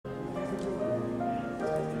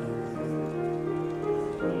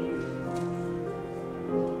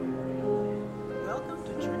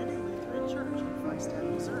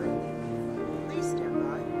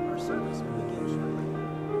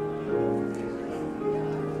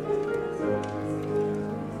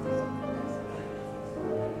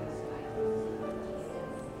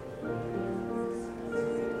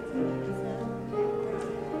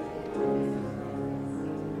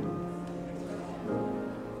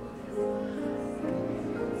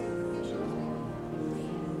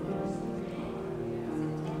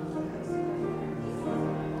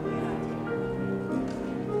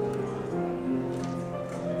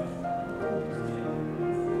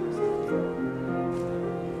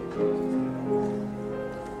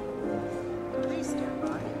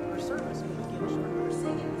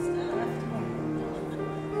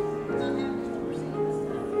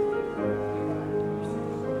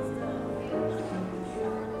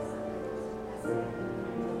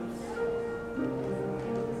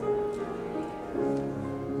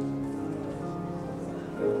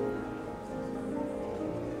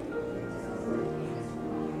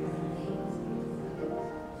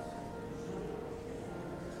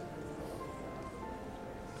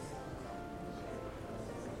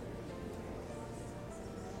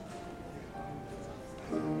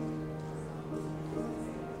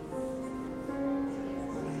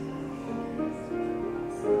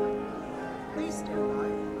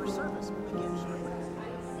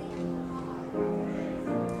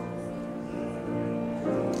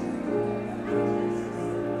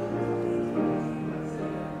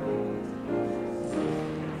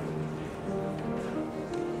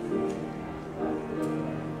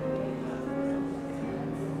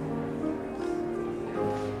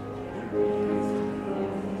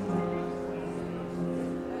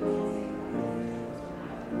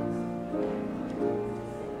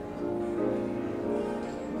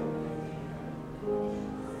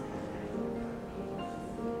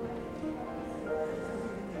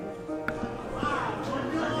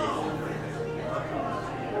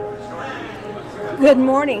Good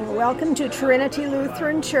morning. Welcome to Trinity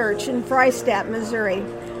Lutheran Church in Freistatt, Missouri.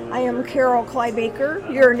 I am Carol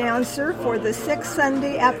Clybaker, your announcer for the sixth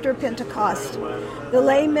Sunday after Pentecost. The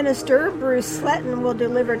lay minister, Bruce Sletton, will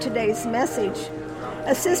deliver today's message.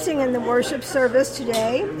 Assisting in the worship service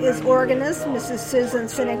today is organist Mrs. Susan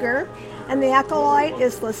Siniger, and the acolyte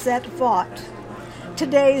is Lisette Vaught.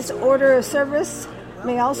 Today's order of service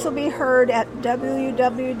may also be heard at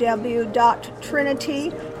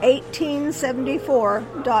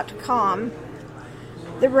www.trinity1874.com.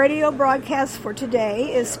 The radio broadcast for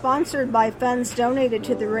today is sponsored by funds donated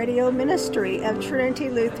to the radio ministry of Trinity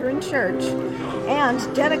Lutheran Church and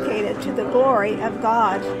dedicated to the glory of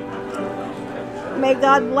God. May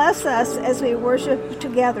God bless us as we worship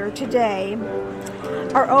together today.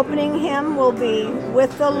 Our opening hymn will be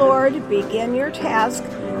 "With the Lord Begin Your Task,"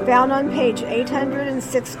 found on page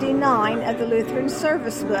 869 of the Lutheran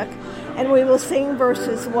Service Book, and we will sing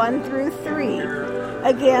verses 1 through 3.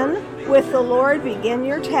 Again, "With the Lord Begin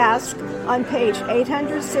Your Task" on page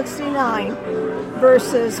 869,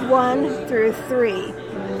 verses 1 through 3.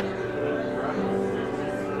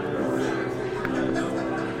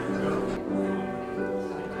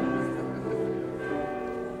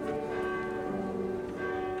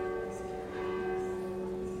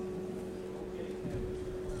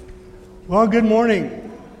 Well, good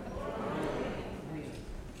morning.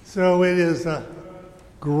 So it is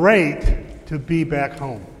great to be back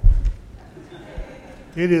home.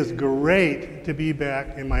 It is great to be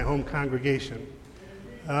back in my home congregation.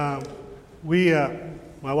 My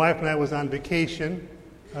wife and I was on vacation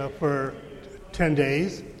for 10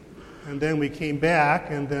 days, and then we came back,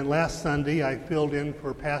 and then last Sunday I filled in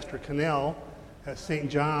for Pastor Cannell at St.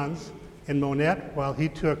 John's in Monette while he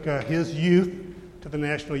took his youth to the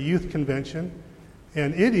National Youth Convention,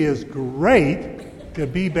 and it is great to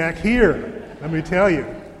be back here, let me tell you.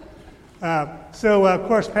 So, of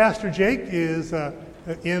course, Pastor Jake is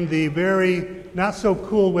in the very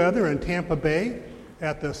not-so-cool weather in Tampa Bay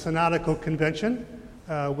at the Synodical Convention,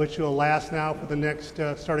 which will last now for the next,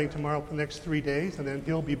 starting tomorrow, for the next 3 days, and then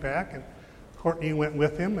he'll be back, and Courtney went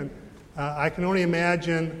with him, and I can only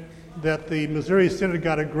imagine that the Missouri Synod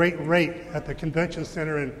got a great rate at the Convention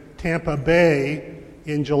Center in Tampa Bay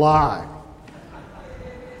in July.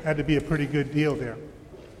 Had to be a pretty good deal there.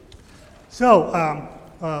 So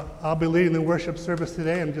I'll be leading the worship service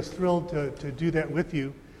today. I'm just thrilled to do that with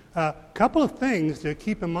you. A couple of things to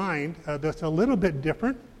keep in mind that's a little bit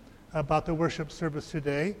different about the worship service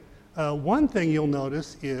today. One thing you'll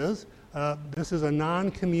notice is this is a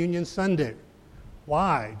non-communion Sunday.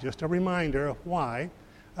 Why? Just a reminder of why.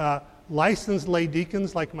 Licensed lay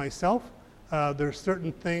deacons like myself, there are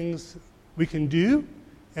certain things we can do,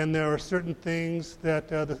 and there are certain things that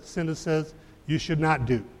the Synod says you should not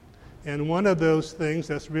do. And one of those things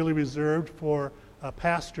that's really reserved for a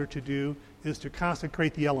pastor to do is to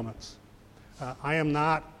consecrate the elements. I am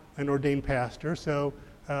not an ordained pastor, so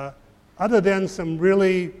other than some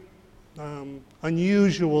really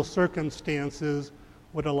unusual circumstances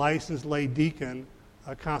would a licensed lay deacon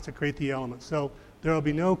consecrate the elements. So there will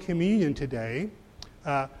be no communion today.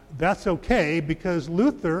 That's okay, because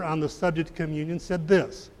Luther on the subject of communion said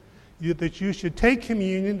this, that you should take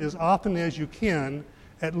communion as often as you can,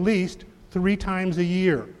 at least 3 times a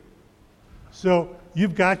year. So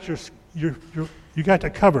you've got you got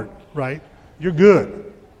that covered, right? You're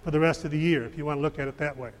good for the rest of the year if you want to look at it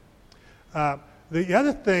that way. The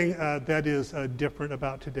other thing that is different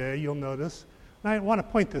about today, you'll notice, and I want to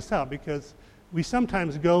point this out because we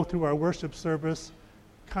sometimes go through our worship service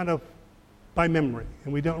kind of by memory,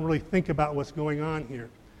 and we don't really think about what's going on here.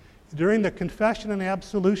 During the confession and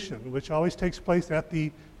absolution, which always takes place at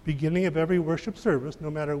the beginning of every worship service, no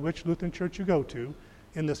matter which Lutheran church you go to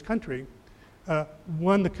in this country,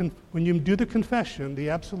 when you do the confession, the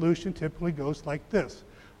absolution typically goes like this.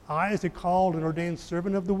 I, as a called and ordained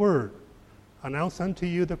servant of the word, announce unto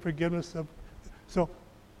you the forgiveness of... So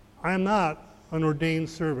I am not an ordained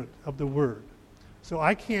servant of the word. So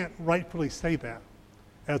I can't rightfully say that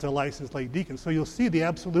as a licensed lay deacon. So you'll see the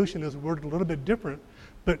absolution is worded a little bit different,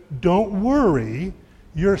 but don't worry,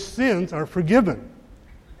 your sins are forgiven.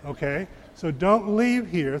 Okay? So don't leave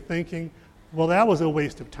here thinking, well, that was a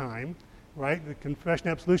waste of time, right? The confession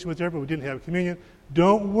absolution was there, but we didn't have communion.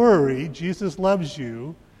 Don't worry, Jesus loves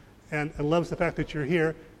you and loves the fact that you're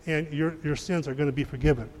here, and your sins are going to be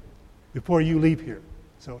forgiven before you leave here.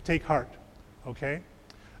 So take heart, okay?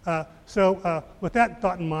 So with that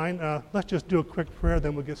thought in mind, let's just do a quick prayer,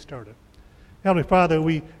 then we'll get started. Heavenly Father,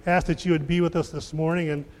 we ask that you would be with us this morning,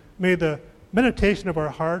 and may the meditation of our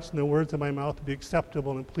hearts and the words of my mouth be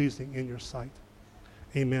acceptable and pleasing in your sight.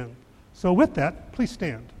 Amen. So with that, please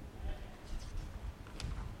stand.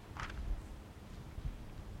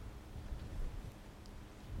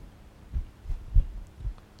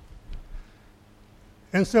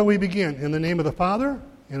 And so we begin in the name of the Father,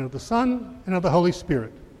 and of the Son, and of the Holy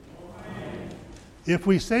Spirit. Amen. If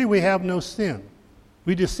we say we have no sin,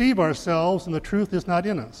 we deceive ourselves and the truth is not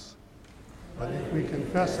in us. But if we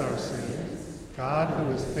confess our sins, God,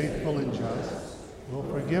 who is faithful and just, will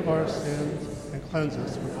forgive our sins and cleanse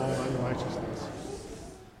us from all unrighteousness.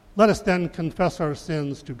 Let us then confess our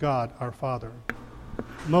sins to God, our Father.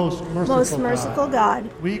 Most merciful God,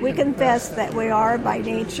 we confess that we are by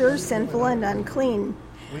nature sinful and unclean.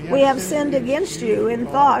 We have sinned against you in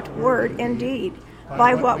thought, word, and deed,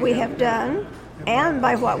 by what we have done and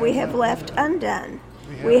by what we have left undone.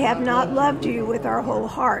 We have not loved you with our whole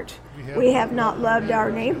heart. We have not loved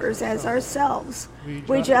our neighbors as ourselves.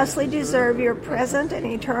 We justly deserve your present and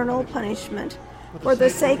eternal punishment. For the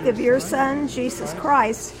sake of your Son, Jesus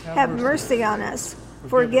Christ, have mercy on us.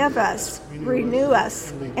 Forgive us, renew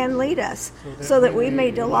us, and lead us, so that we may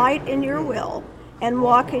delight in your will and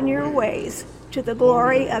walk in your ways, to the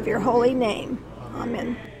glory of your holy name.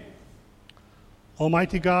 Amen.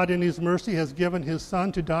 Almighty God, in his mercy, has given his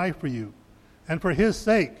Son to die for you, and for his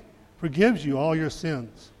sake forgives you all your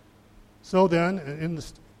sins. So then,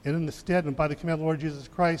 in the stead and by the command of the Lord Jesus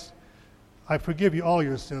Christ, I forgive you all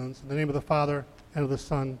your sins, in the name of the Father, and of the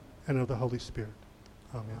Son, and of the Holy Spirit.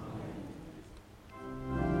 Amen.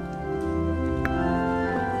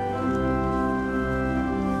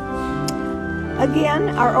 Again,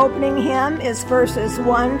 our opening hymn is verses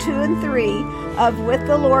 1, 2, and 3 of With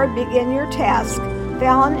the Lord Begin Your Task,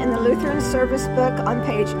 found in the Lutheran Service Book on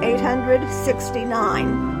page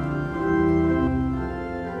 869.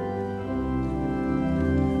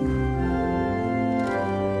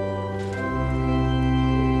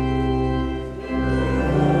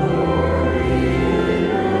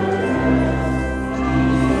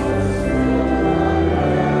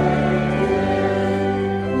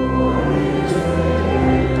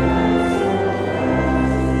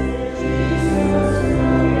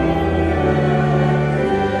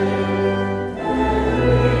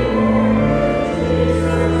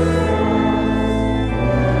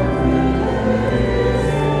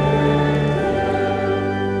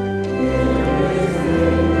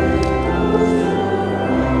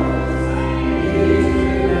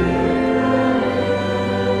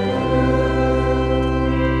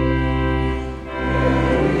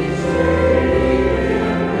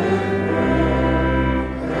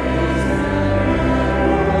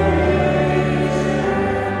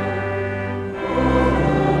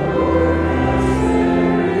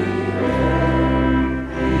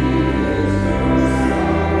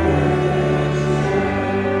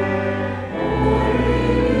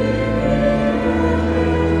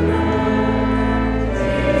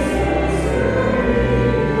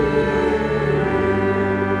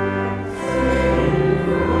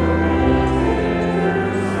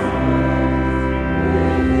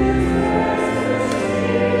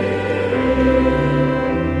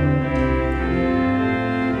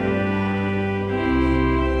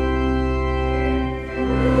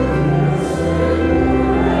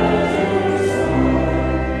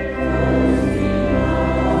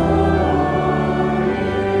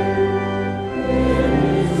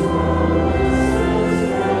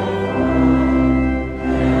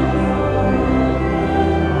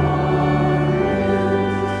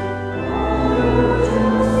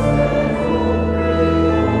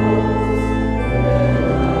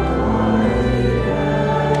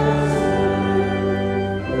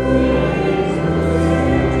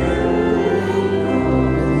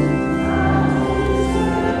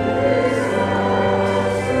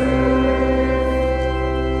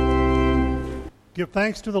 Give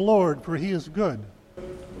thanks to the Lord, for he is good.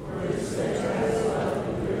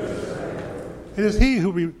 It is he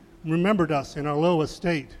who remembered us in our low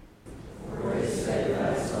estate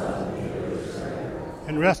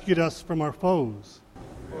and rescued us from our foes.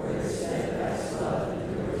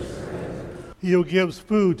 He who gives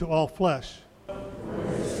food to all flesh.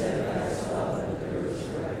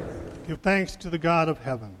 Give thanks to the God of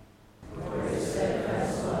heaven.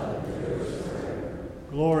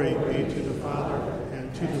 Glory be to the Father,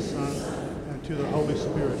 and to the Son, and to the Holy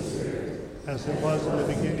Spirit, as it was in the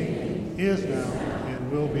beginning, is now,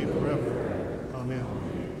 and will be forever. Amen.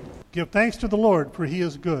 Give thanks to the Lord, for he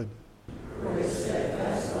is good.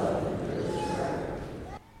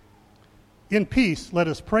 In peace, let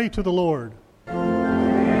us pray to the Lord.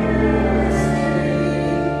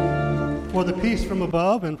 For the peace from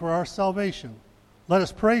above and for our salvation, let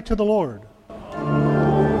us pray to the Lord.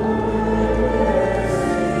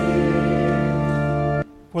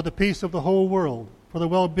 For the peace of the whole world, for the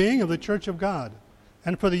well-being of the Church of God,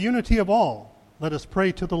 and for the unity of all, let us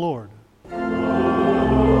pray to the Lord.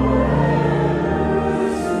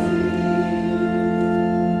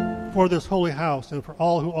 for this holy house and for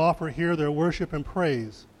all who offer here their worship and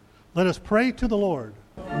praise. Let us pray to the Lord.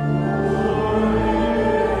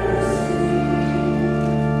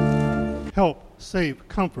 Help, save,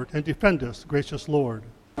 comfort, and defend us, gracious Lord.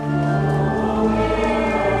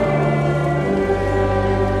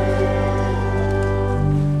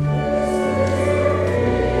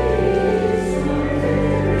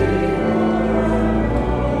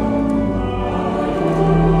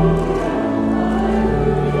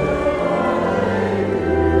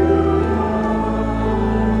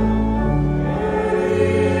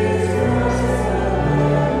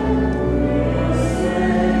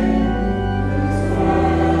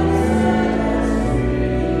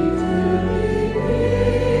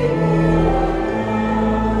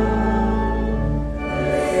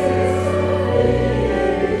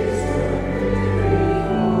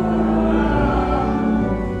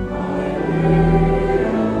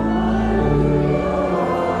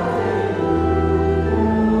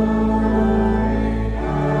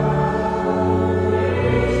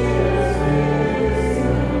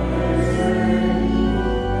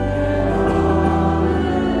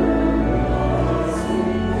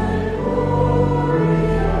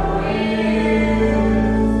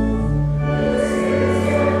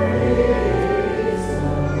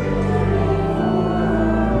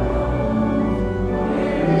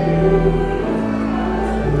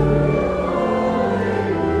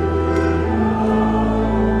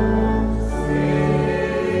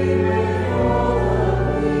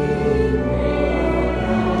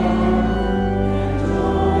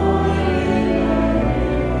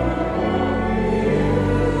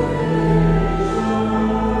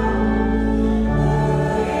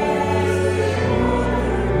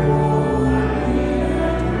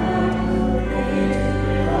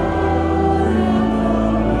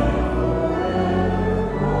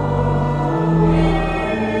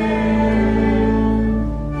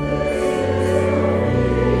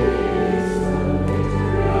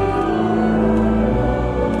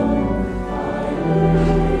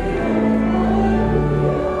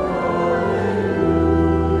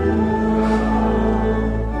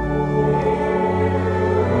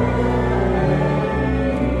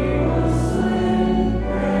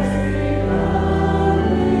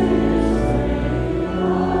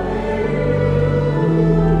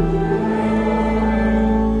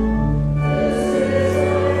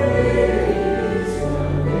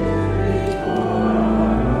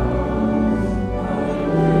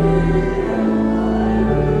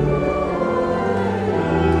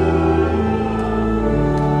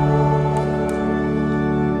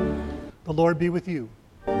 The Lord be with you.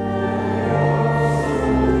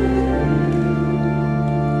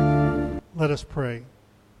 Let us pray.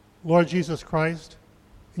 Lord Jesus Christ,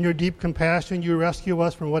 in your deep compassion, you rescue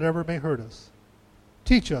us from whatever may hurt us.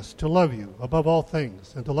 Teach us to love you above all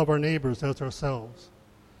things and to love our neighbors as ourselves.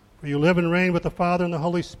 For you live and reign with the Father and the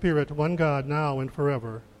Holy Spirit, one God, now and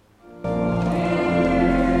forever.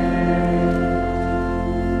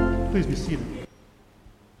 Please be seated.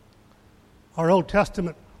 Our Old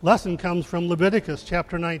Testament lesson comes from Leviticus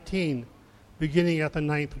chapter 19, beginning at the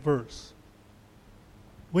 9th verse.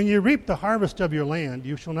 When you reap the harvest of your land,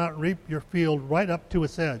 you shall not reap your field right up to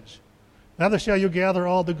its edge. Neither shall you gather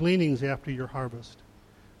all the gleanings after your harvest.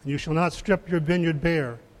 And you shall not strip your vineyard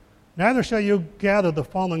bare. Neither shall you gather the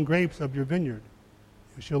fallen grapes of your vineyard.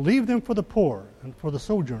 You shall leave them for the poor and for the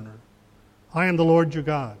sojourner. I am the Lord your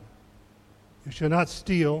God. You shall not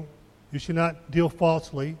steal. You shall not deal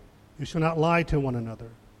falsely. You shall not lie to one another.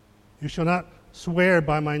 You shall not swear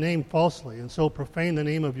by my name falsely, and so profane the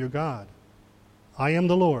name of your God. I am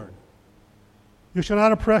the Lord. You shall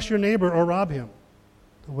not oppress your neighbor or rob him.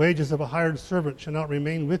 The wages of a hired servant shall not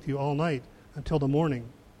remain with you all night until the morning.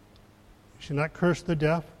 You shall not curse the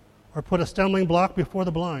deaf or put a stumbling block before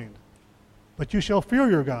the blind. But you shall fear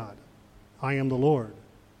your God. I am the Lord.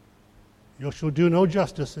 You shall do no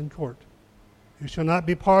justice in court. You shall not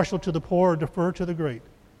be partial to the poor or defer to the great.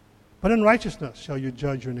 But in righteousness shall you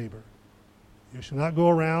judge your neighbor. You shall not go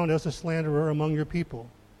around as a slanderer among your people.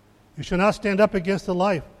 You shall not stand up against the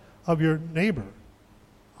life of your neighbor.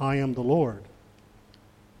 I am the Lord.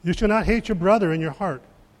 You shall not hate your brother in your heart,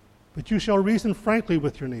 but you shall reason frankly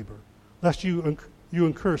with your neighbor, lest you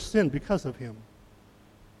incur sin because of him.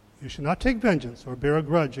 You shall not take vengeance or bear a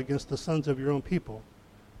grudge against the sons of your own people,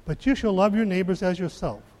 but you shall love your neighbors as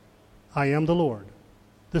yourself. I am the Lord.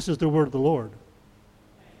 This is the word of the Lord.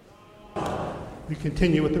 We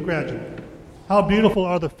continue with the graduate. How beautiful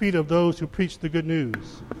are the feet of those who preach the good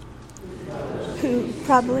news, who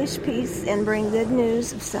publish peace and bring good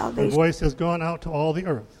news of salvation. Their voice has gone out to all the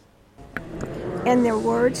earth, and their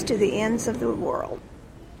words to the ends of the world.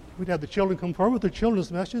 we'd have the children come forward with the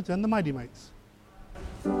children's message and the Mighty Mites.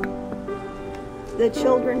 The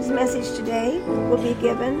children's message today will be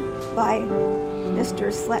given by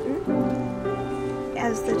Mr. Sletton.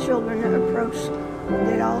 As the children approach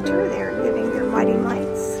the altar, they're giving their Mighty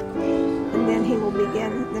Mites, and then he will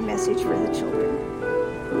begin the message for the children.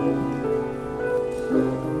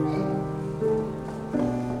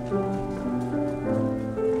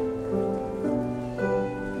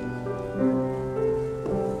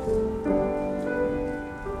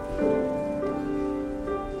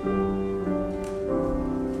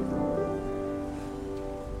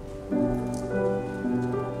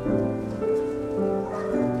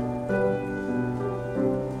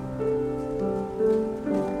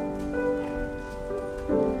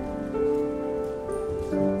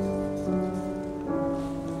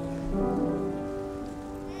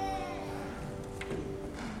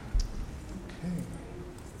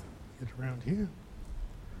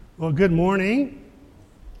 Well, good morning.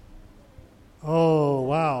 Oh,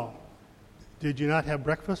 wow. Did you not have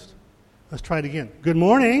breakfast? Let's try it again. Good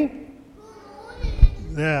morning. Good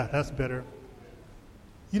morning. Yeah, that's better.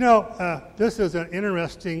 You know, this is an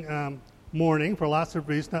interesting morning for lots of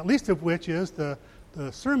reasons, not least of which is the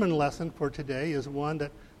sermon lesson for today is one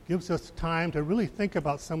that gives us time to really think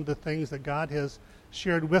about some of the things that God has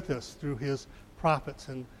shared with us through his prophets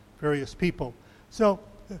and various people. So,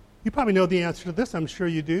 you probably know the answer to this. I'm sure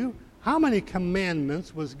you do. How many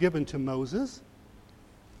commandments was given to Moses?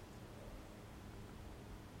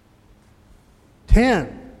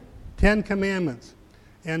 10. 10 commandments.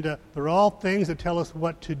 And they're all things that tell us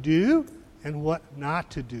what to do and what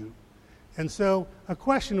not to do. And so a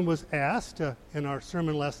question was asked in our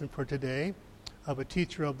sermon lesson for today of a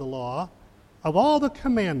teacher of the law. Of all the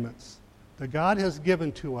commandments that God has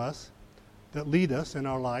given to us that lead us in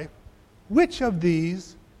our life, which of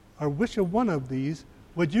these or which of one of these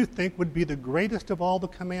would you think would be the greatest of all the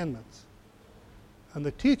commandments? And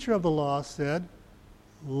the teacher of the law said,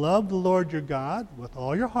 love the Lord your God with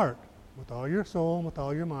all your heart, with all your soul, and with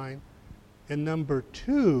all your mind. And number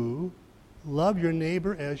 2, love your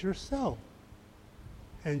neighbor as yourself.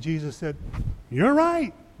 And Jesus said, you're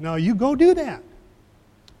right. Now you go do that.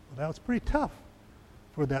 Well, that was pretty tough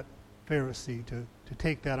for that Pharisee to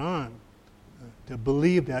take that on, to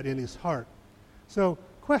believe that in his heart. So,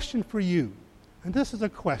 question for you, and this is a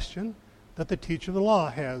question that the teacher of the law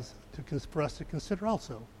has for us to consider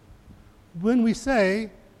also. When we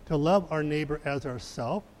say to love our neighbor as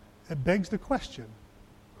ourselves, it begs the question,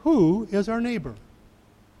 who is our neighbor?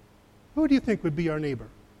 Who do you think would be our neighbor?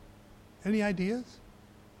 Any ideas?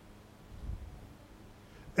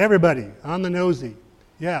 Everybody, on the nosy.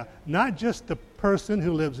 Yeah, not just the person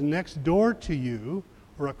who lives next door to you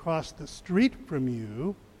or across the street from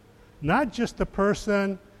you, not just the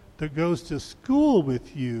person that goes to school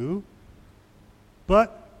with you,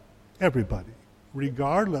 but everybody,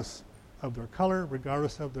 regardless of their color,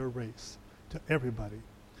 regardless of their race, to everybody.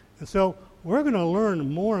 And so we're going to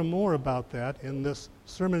learn more and more about that in this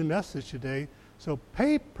sermon message today. So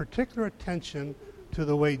pay particular attention to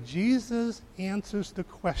the way Jesus answers the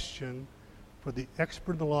question for the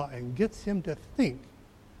expert in the law and gets him to think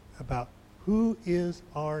about who is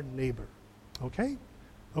our neighbor. Okay?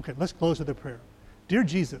 Okay, let's close with a prayer. Dear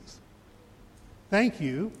Jesus, thank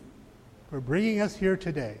you for bringing us here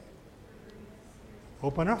today.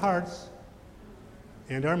 Open our hearts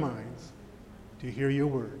and our minds to hear your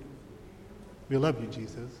word. We love you,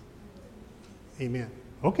 Jesus. Amen.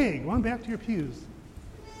 Okay, go on back to your pews.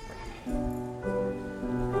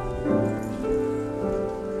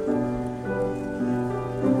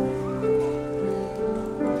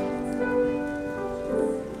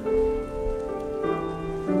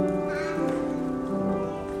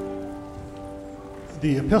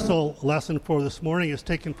 The epistle lesson for this morning is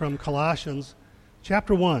taken from Colossians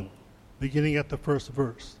chapter 1, beginning at the first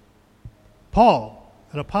verse. Paul,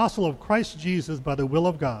 an apostle of Christ Jesus by the will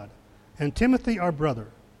of God, and Timothy our brother,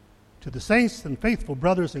 to the saints and faithful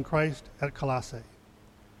brothers in Christ at Colossae.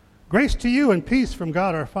 Grace to you and peace from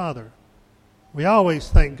God our Father. We always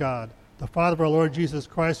thank God, the Father of our Lord Jesus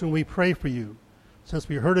Christ, when we pray for you, since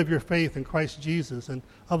we heard of your faith in Christ Jesus and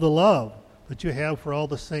of the love that you have for all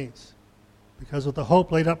the saints, because of the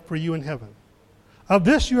hope laid up for you in heaven. Of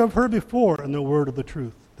this you have heard before in the word of the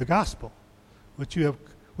truth, the gospel, which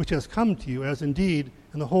has come to you, as indeed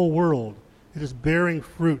in the whole world it is bearing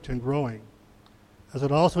fruit and growing, as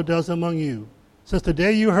it also does among you, since the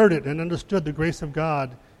day you heard it and understood the grace of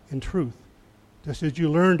God in truth, just as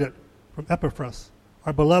you learned it from Epaphras,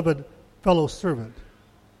 our beloved fellow servant.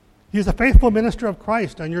 He is a faithful minister of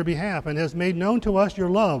Christ on your behalf and has made known to us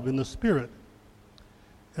your love in the Spirit.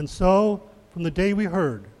 And so, from the day we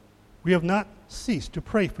heard, we have not ceased to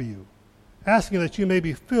pray for you, asking that you may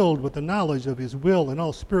be filled with the knowledge of his will and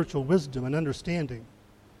all spiritual wisdom and understanding,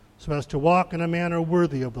 so as to walk in a manner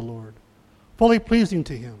worthy of the Lord, fully pleasing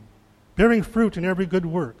to him, bearing fruit in every good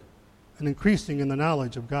work, and increasing in the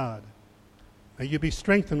knowledge of God. May you be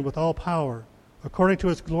strengthened with all power, according to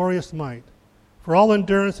his glorious might, for all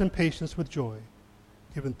endurance and patience with joy,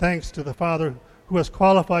 giving thanks to the Father who has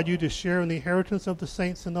qualified you to share in the inheritance of the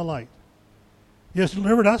saints in the light. He has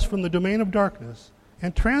delivered us from the domain of darkness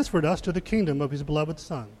and transferred us to the kingdom of his beloved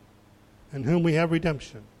Son, in whom we have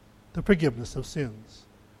redemption, the forgiveness of sins.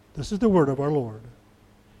 This is the word of our Lord.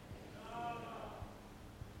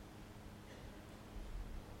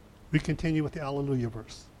 We continue with the Alleluia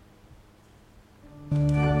verse.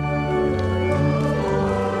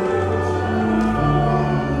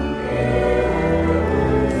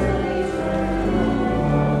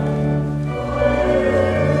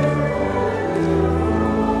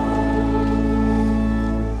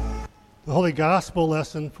 The Holy Gospel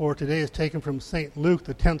lesson for today is taken from St. Luke,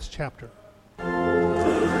 the 10th chapter.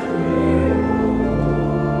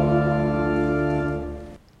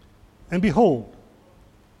 And behold,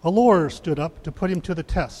 a lawyer stood up to put him to the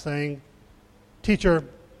test, saying, Teacher,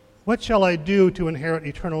 what shall I do to inherit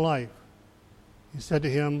eternal life? He said to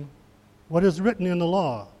him, What is written in the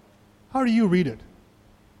law? How do you read it?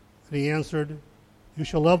 And he answered, You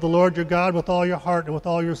shall love the Lord your God with all your heart and with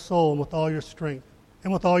all your soul and with all your strength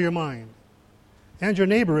and with all your mind, and your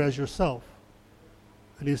neighbor as yourself.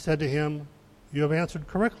 And he said to him, You have answered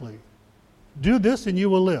correctly. Do this and you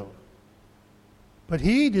will live. But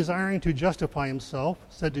he, desiring to justify himself,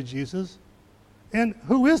 said to Jesus, And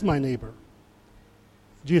who is my neighbor?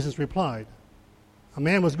 Jesus replied, A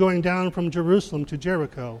man was going down from Jerusalem to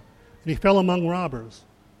Jericho, and he fell among robbers,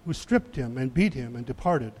 who stripped him and beat him and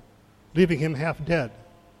departed, leaving him half dead.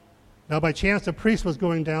 Now by chance a priest was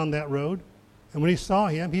going down that road, and when he saw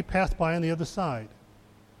him, he passed by on the other side.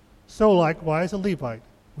 So likewise a Levite,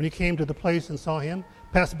 when he came to the place and saw him,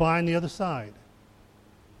 passed by on the other side.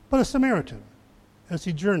 But a Samaritan, as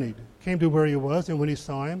he journeyed, came to where he was, and when he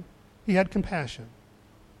saw him, he had compassion.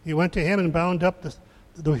 He went to him and bound up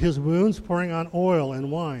his wounds, pouring on oil and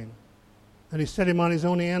wine. Then he set him on his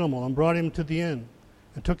own animal and brought him to the inn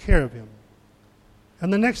and took care of him.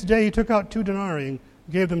 And the next day he took out 2 denarii and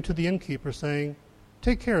gave them to the innkeeper, saying,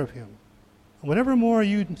 Take care of him, and whatever more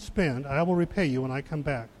you spend, I will repay you when I come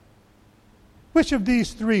back. Which of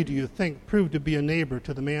these 3 do you think proved to be a neighbor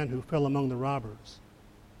to the man who fell among the robbers?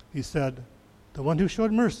 He said, The one who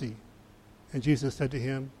showed mercy. And Jesus said to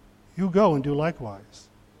him, You go and do likewise.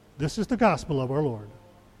 This is the gospel of our Lord.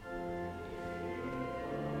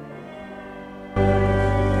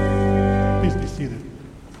 Please be seated.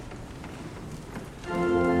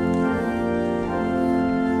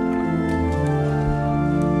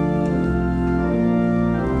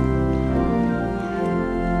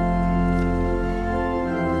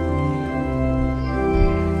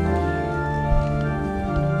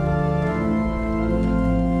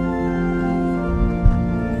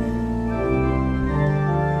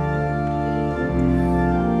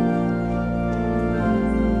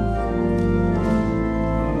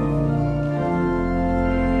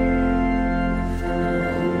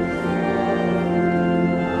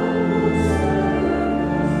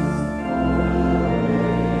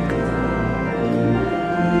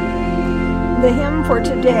 The hymn for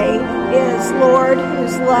today is Lord,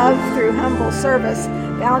 Whose Love Through Humble Service,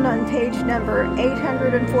 found on page number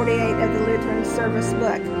 848 of the Lutheran Service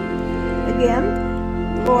Book.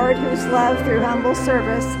 Again, Lord, Whose Love Through Humble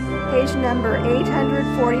Service, page number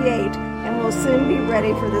 848, and we'll soon be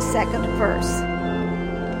ready for the second verse.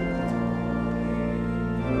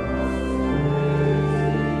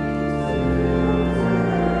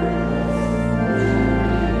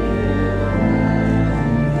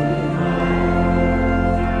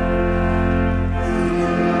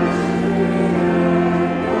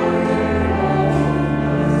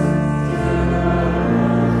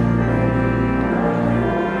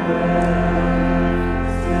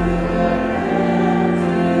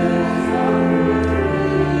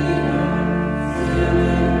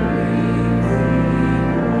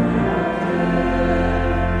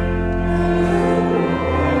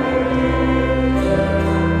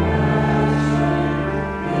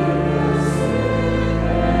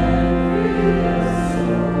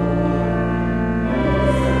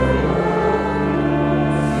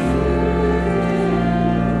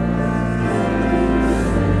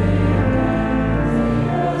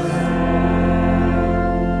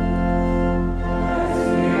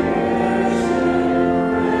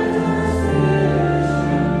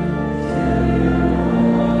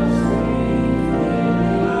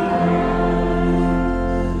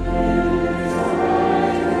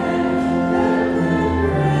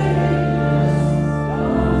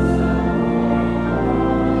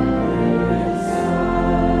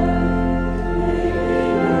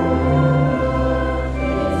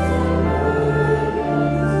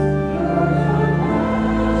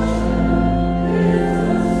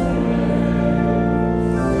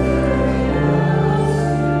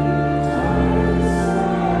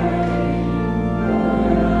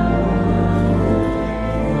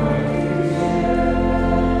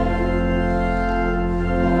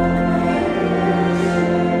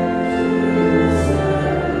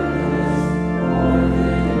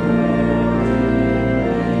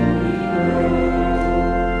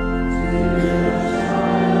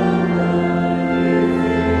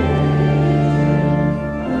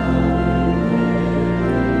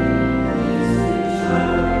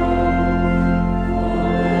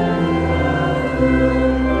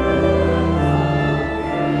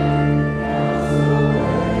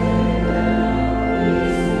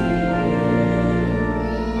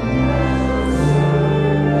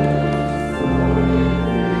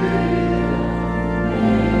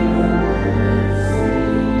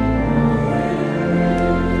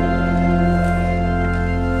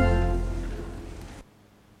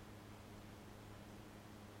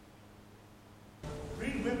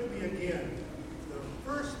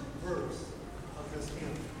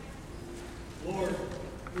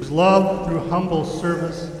 whose love through humble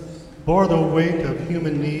service bore the weight of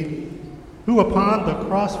human need, who upon the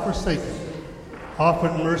cross forsaken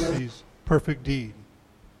offered mercy's perfect deed.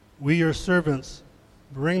 We, your servants,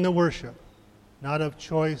 bring the worship, not of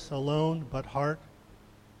choice alone, but heart,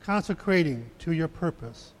 consecrating to your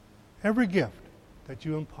purpose every gift that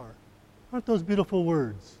you impart. Aren't those beautiful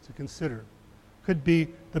words to consider? Could be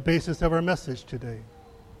the basis of our message today.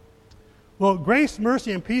 Well, grace,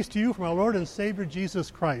 mercy, and peace to you from our Lord and Savior Jesus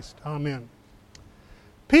Christ. Amen.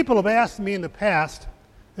 People have asked me in the past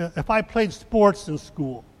if I played sports in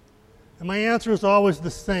school, and my answer is always the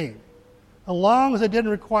same. As long as it didn't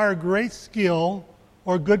require great skill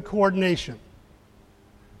or good coordination.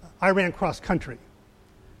 I ran cross country.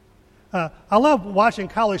 I love watching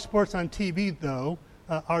college sports on TV, though.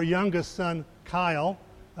 Our youngest son, Kyle,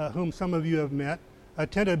 whom some of you have met,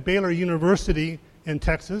 attended Baylor University in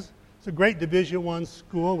Texas. It's a great Division I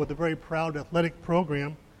school with a very proud athletic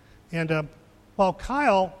program. And while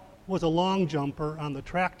Kyle was a long jumper on the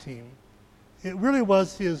track team, it really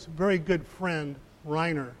was his very good friend,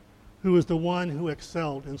 Reiner, who was the one who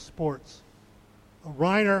excelled in sports.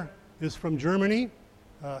 Reiner is from Germany.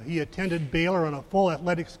 He attended Baylor on a full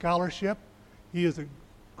athletic scholarship. He is a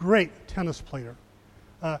great tennis player.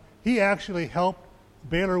 He actually helped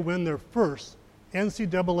Baylor win their first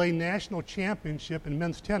NCAA national championship in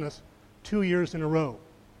men's tennis 2 years in a row.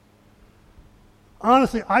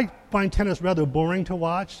 Honestly, I find tennis rather boring to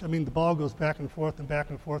watch. I mean, the ball goes back and forth and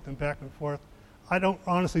back and forth and back and forth. I don't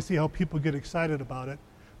honestly see how people get excited about it.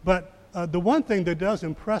 But the one thing that does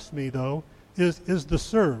impress me, though, is the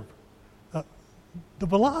serve. The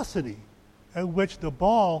velocity at which the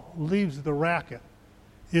ball leaves the racket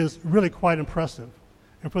is really quite impressive.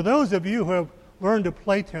 And for those of you who have learned to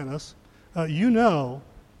play tennis, you know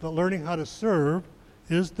that learning how to serve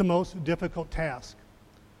is the most difficult task.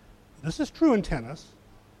 This is true in tennis,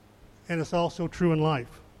 and it's also true in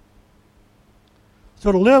life.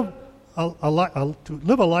 So to live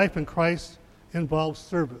a life in Christ involves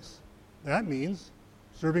service. That means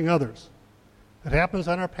serving others. It happens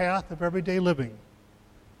on our path of everyday living.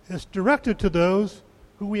 It's directed to those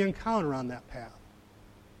who we encounter on that path.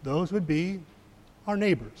 Those would be our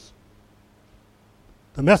neighbors.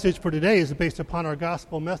 The message for today is based upon our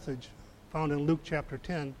gospel message found in Luke chapter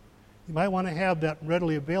 10. You might want to have that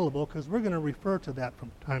readily available because we're going to refer to that from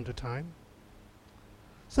time to time.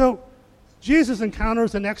 So, Jesus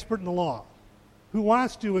encounters an expert in the law who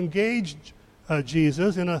wants to engage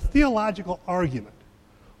Jesus in a theological argument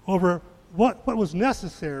over what was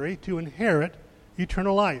necessary to inherit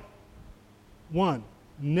eternal life. One,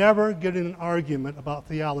 never get in an argument about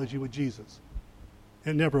theology with Jesus.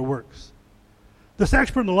 It never works. This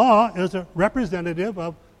expert in the law is a representative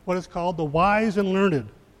of what is called the wise and learned,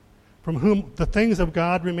 from whom the things of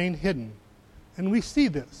God remain hidden. And we see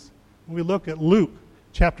this when we look at Luke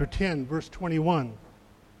chapter 10, verse 21.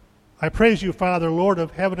 I praise you, Father, Lord of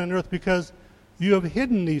heaven and earth, because you have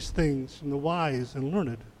hidden these things from the wise and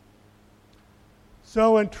learned.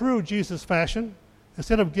 So in true Jesus fashion,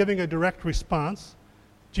 instead of giving a direct response,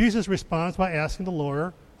 Jesus responds by asking the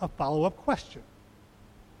lawyer a follow-up question.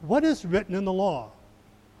 What is written in the law?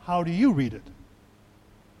 How do you read it?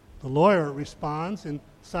 The lawyer responds in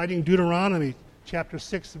citing Deuteronomy chapter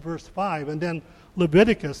 6, verse 5, and then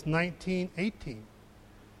Leviticus 19:18.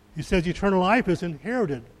 He says eternal life is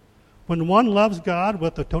inherited when one loves God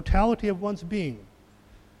with the totality of one's being,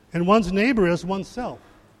 and one's neighbor as oneself.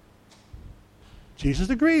 Jesus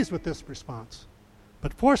agrees with this response,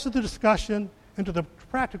 but forces the discussion into the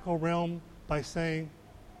practical realm by saying,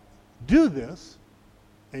 do this,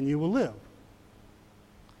 and you will live.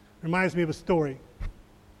 Reminds me of a story.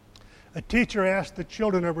 A teacher asked the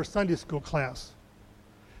children of her Sunday school class,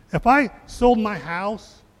 if I sold my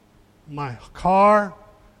house, my car,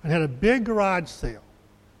 and had a big garage sale,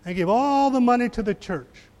 and gave all the money to the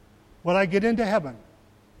church, would I get into heaven?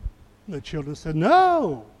 And the children said,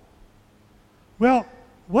 no. Well,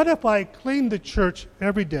 what if I cleaned the church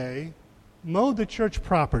every day, mowed the church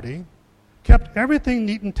property, kept everything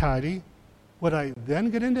neat and tidy? Would I then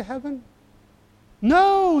get into heaven?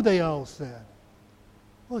 No, they all said.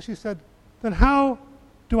 Well, she said, then how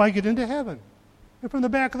do I get into heaven? And from the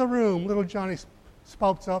back of the room, little Johnny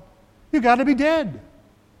spouts up, you got to be dead.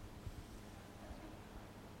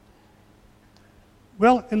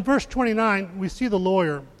 Well, in verse 29, we see the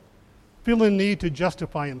lawyer feeling the need to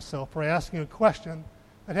justify himself for asking a question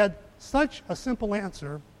that had such a simple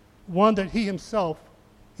answer, one that he himself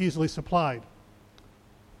easily supplied.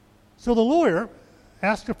 So the lawyer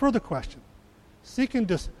asked a further question, seeking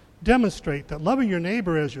to demonstrate that loving your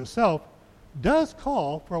neighbor as yourself does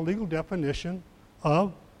call for a legal definition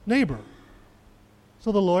of neighbor.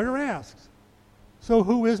 So the lawyer asks, so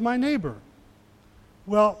who is my neighbor?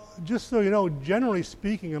 Well, just so you know, generally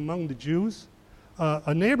speaking among the Jews,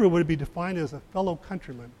 a neighbor would be defined as a fellow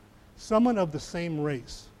countryman, someone of the same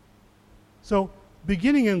race. So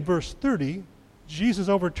beginning in verse 30, Jesus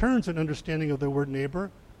overturns an understanding of the word neighbor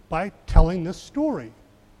by telling this story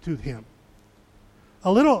to him.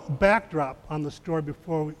 A little backdrop on the story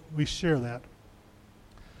before we share that.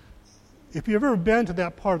 If you've ever been to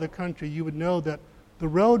that part of the country, you would know that the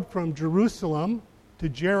road from Jerusalem to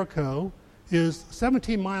Jericho is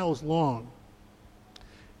 17 miles long.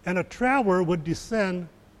 And a traveler would descend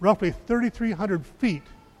roughly 3,300 feet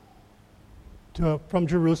from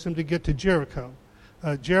Jerusalem to get to Jericho.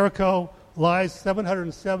 Jericho lies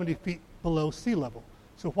 770 feet below sea level.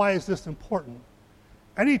 So why is this important?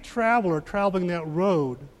 Any traveler traveling that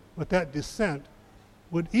road with that descent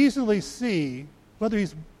would easily see, whether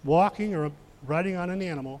he's walking or riding on an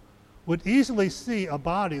animal, would easily see a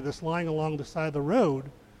body that's lying along the side of the road,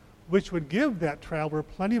 which would give that traveler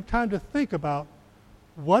plenty of time to think about,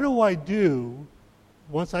 what do I do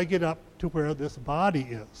once I get up to where this body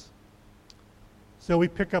is? So we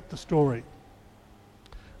pick up the story.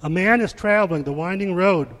 A man is traveling the winding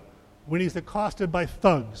road when he's accosted by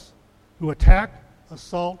thugs who attack,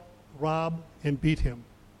 assault, rob, and beat him.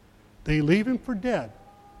 They leave him for dead.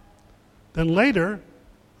 Then later,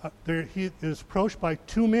 he is approached by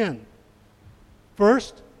two men.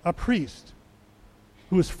 First, a priest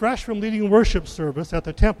who is fresh from leading worship service at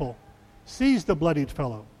the temple sees the bloodied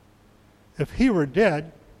fellow. If he were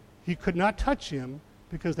dead, he could not touch him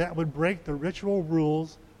because that would break the ritual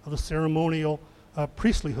rules of the ceremonial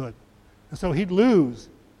priestlyhood. And so he'd lose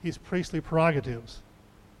his priestly prerogatives.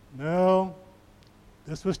 No,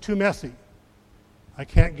 this was too messy. I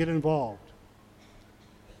can't get involved.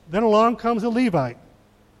 Then along comes a Levite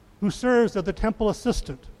who serves as the temple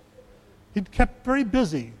assistant. He'd kept very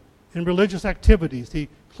busy in religious activities. He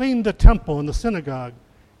cleaned the temple and the synagogue.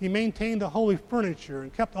 He maintained the holy furniture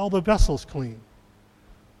and kept all the vessels clean.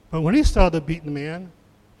 But when he saw the beaten man,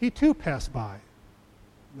 he too passed by.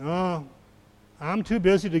 No, I'm too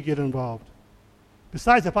busy to get involved.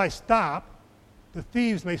 Besides, if I stop, the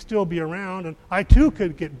thieves may still be around, and I too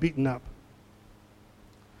could get beaten up.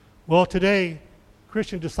 Well, today,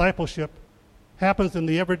 Christian discipleship happens in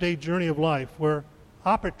the everyday journey of life where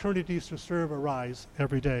opportunities to serve arise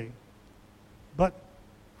every day. But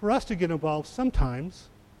for us to get involved sometimes,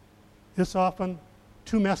 it's often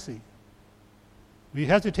too messy. We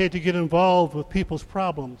hesitate to get involved with people's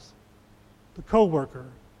problems. The coworker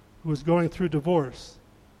who is going through divorce,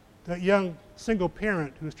 that young single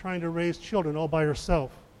parent who is trying to raise children all by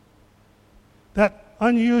herself, that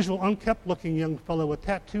unusual, unkept-looking young fellow with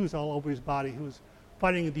tattoos all over his body who is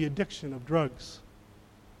fighting the addiction of drugs,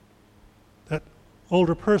 that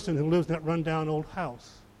older person who lives in that rundown old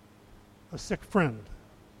house, a sick friend.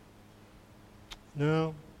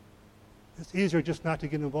 No, it's easier just not to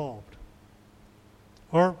get involved.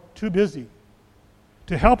 Or too busy.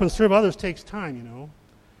 To help and serve others takes time, you know.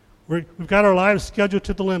 We've got our lives scheduled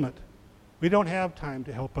to the limit. We don't have time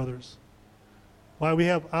to help others. Why? We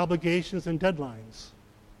have obligations and deadlines.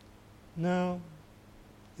 No,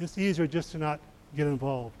 it's easier just to not get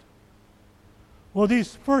involved. Well,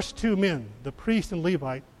 these first two men, the priest and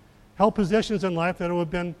Levite, held positions in life that would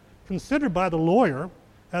have been considered by the lawyer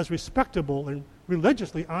as respectable and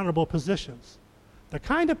religiously honorable positions. The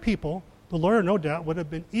kind of people the lawyer, no doubt, would have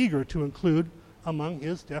been eager to include among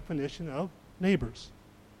his definition of neighbors.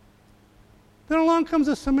 Then along comes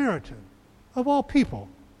a Samaritan, of all people.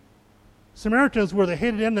 Samaritans were the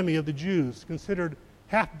hated enemy of the Jews, considered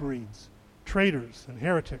half-breeds, traitors, and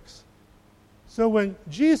heretics. So when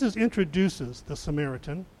Jesus introduces the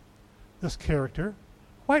Samaritan, this character,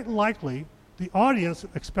 quite likely the audience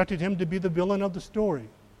expected him to be the villain of the story.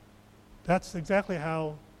 That's exactly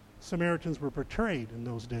how Samaritans were portrayed in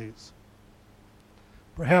those days.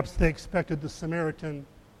 Perhaps they expected the Samaritan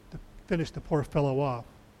to finish the poor fellow off.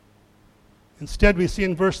 Instead, we see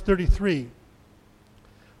in verse 33,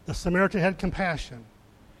 the Samaritan had compassion.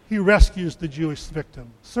 He rescues the Jewish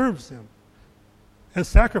victim, serves him, and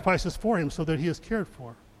sacrifices for him so that he is cared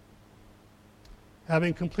for.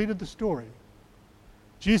 Having completed the story,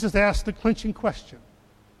 Jesus asked the clinching question,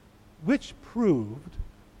 which proved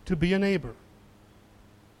to be a neighbor?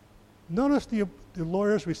 Notice the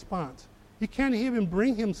lawyer's response. He can't even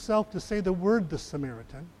bring himself to say the word, the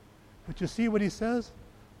Samaritan. But you see what he says?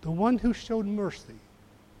 The one who showed mercy.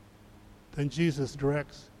 Then Jesus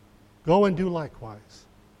directs, go and do likewise.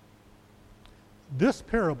 This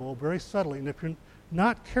parable, very subtly, and if you're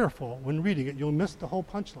not careful when reading it, you'll miss the whole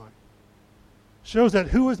punchline, shows that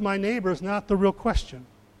who is my neighbor is not the real question.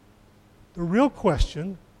 The real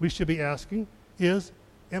question we should be asking is,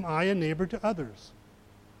 am I a neighbor to others?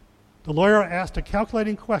 The lawyer asked a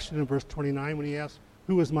calculating question in verse 29 when he asked,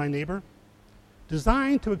 who is my neighbor?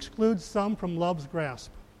 Designed to exclude some from love's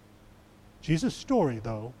grasp. Jesus' story,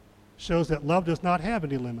 though, shows that love does not have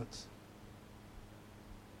any limits.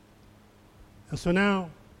 And so now,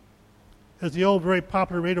 as the old, very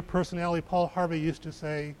popular radio personality Paul Harvey used to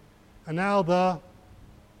say, and now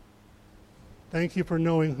thank you for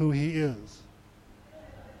knowing who he is.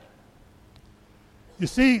 You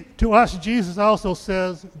see, to us, Jesus also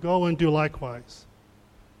says, go and do likewise.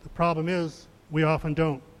 The problem is, we often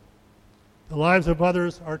don't. The lives of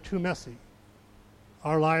others are too messy.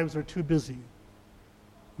 Our lives are too busy.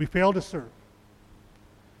 We fail to serve.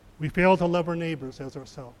 We fail to love our neighbors as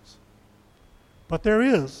ourselves. But there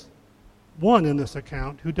is one in this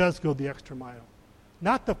account who does go the extra mile.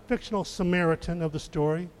 Not the fictional Samaritan of the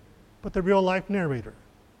story, but the real-life narrator.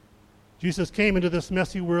 Jesus came into this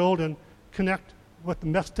messy world and connected with the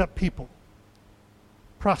messed up people,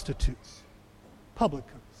 prostitutes,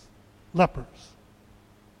 publicans, lepers.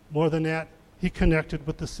 More than that, he connected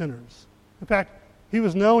with the sinners. In fact, he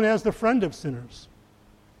was known as the friend of sinners.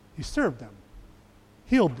 He served them,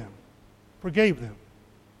 healed them, forgave them,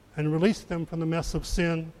 and released them from the mess of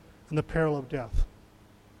sin and the peril of death.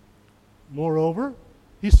 Moreover,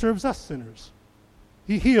 he serves us sinners.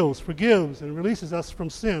 He heals, forgives, and releases us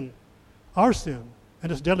from sin, our sin,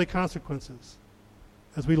 and its deadly consequences.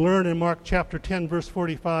 As we learn in Mark chapter 10, verse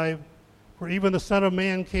 45, for even the Son of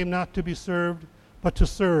Man came not to be served, but to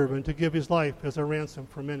serve and to give his life as a ransom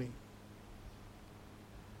for many.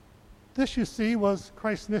 This, you see, was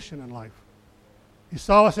Christ's mission in life. He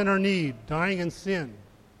saw us in our need, dying in sin.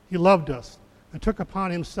 He loved us and took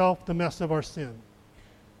upon himself the mess of our sin.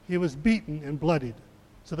 He was beaten and bloodied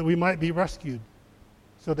so that we might be rescued,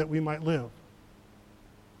 so that we might live.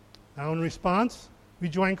 Now in response, we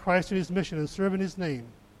join Christ in his mission and serve in his name.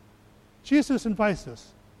 Jesus invites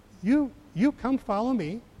us, you come follow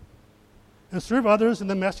me and serve others in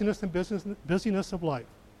the messiness and busyness of life.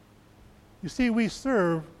 You see, we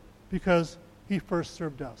serve because he first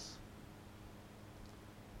served us.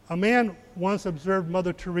 A man once observed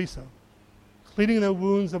Mother Teresa cleaning the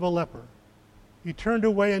wounds of a leper. He turned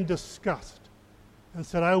away in disgust and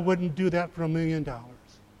said, I wouldn't do that for $1 million.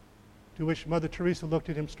 To which Mother Teresa looked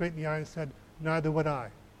at him straight in the eye and said, neither would I,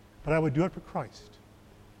 but I would do it for Christ.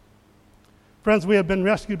 Friends, we have been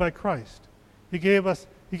rescued by Christ. He gave us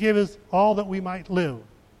all that we might live.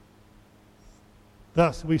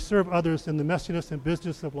 Thus, we serve others in the messiness and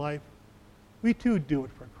business of life. We too do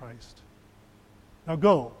it for Christ. Now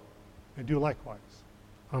go and do likewise.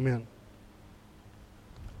 Amen.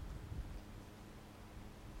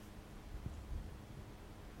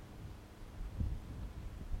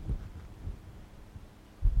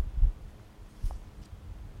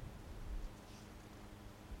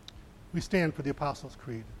 We stand for the Apostles'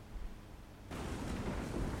 Creed.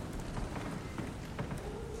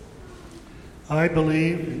 I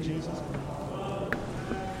believe in Jesus Christ.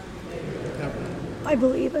 I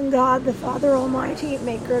believe in God, the Father Almighty,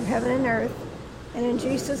 maker of heaven and earth, and in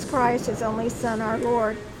Jesus Christ, his only Son, our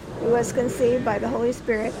Lord, who was conceived by the Holy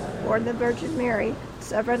Spirit, born of the Virgin Mary,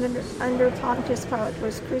 suffered under Pontius Pilate,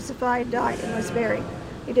 was crucified, died, and was buried.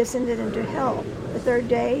 He descended into hell. The third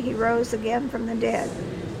day he rose again from the dead.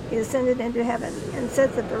 He ascended into heaven and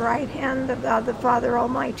sits at the right hand of God the Father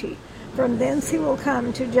Almighty. From thence he will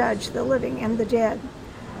come to judge the living and the dead.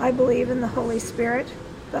 I believe in the Holy Spirit,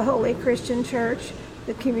 the holy Christian church,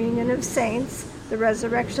 the communion of saints, the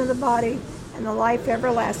resurrection of the body, and the life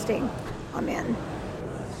everlasting. Amen.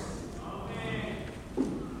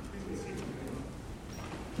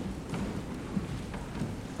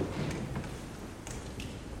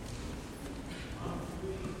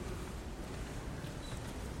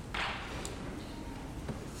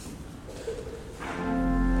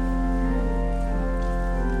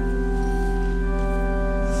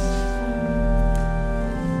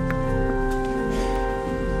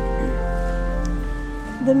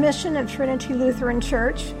 The mission of Trinity Lutheran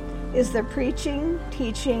Church is the preaching,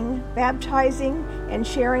 teaching, baptizing, and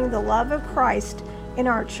sharing the love of Christ in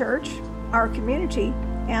our church, our community,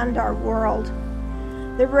 and our world.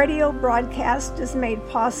 The radio broadcast is made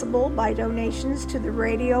possible by donations to the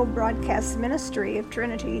radio broadcast ministry of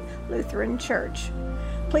Trinity Lutheran Church.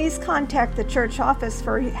 Please contact the church office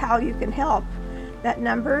for how you can help. That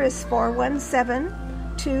number is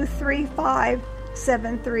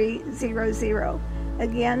 417-235-7300.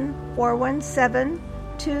 Again,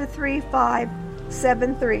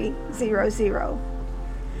 417-235-7300.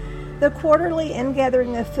 The quarterly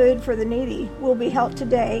ingathering of food for the needy will be held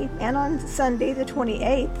today and on Sunday the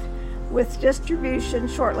 28th with distribution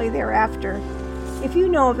shortly thereafter. If you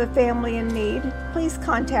know of a family in need, please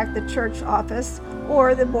contact the church office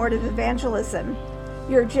or the Board of Evangelism.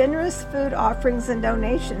 Your generous food offerings and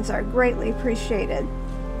donations are greatly appreciated.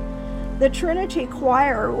 The Trinity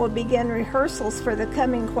Choir will begin rehearsals for the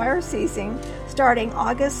coming choir season starting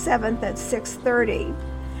August 7th at 6:30.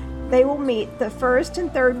 They will meet the first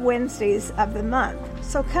and third Wednesdays of the month,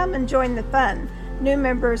 so come and join the fun. New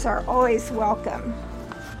members are always welcome.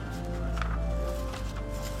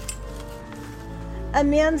 A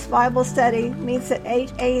men's Bible study meets at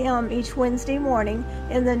 8 a.m. each Wednesday morning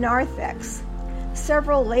in the narthex.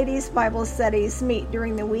 Several ladies' Bible studies meet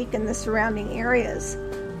during the week in the surrounding areas.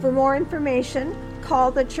 For more information, call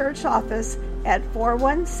the church office at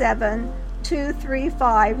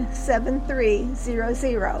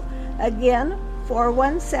 417-235-7300. Again,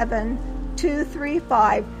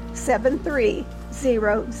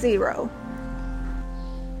 417-235-7300.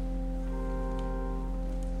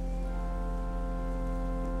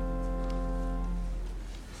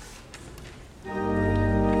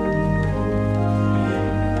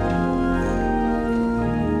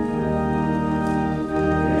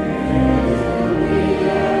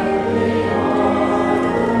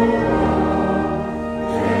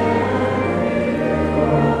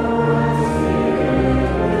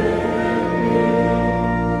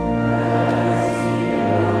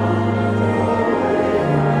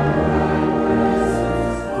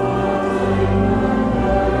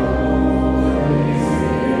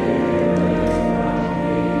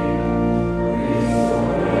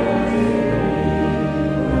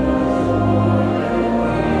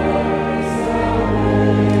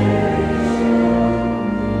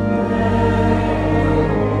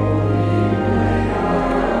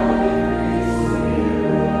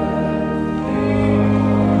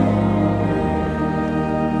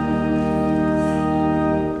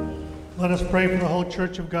 Let us pray for the whole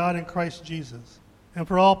Church of God in Christ Jesus, and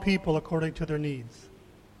for all people according to their needs.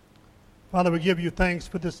 Father, we give you thanks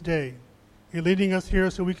for this day. You're leading us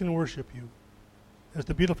here so we can worship you. As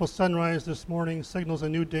the beautiful sunrise this morning signals a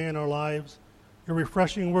new day in our lives, your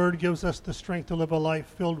refreshing word gives us the strength to live a life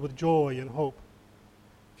filled with joy and hope.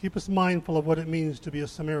 Keep us mindful of what it means to be a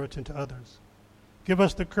Samaritan to others. Give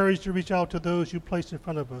us the courage to reach out to those you place in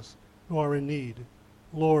front of us who are in need.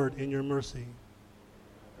 Lord, in your mercy.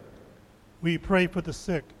 We pray for the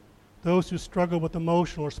sick, those who struggle with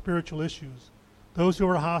emotional or spiritual issues, those who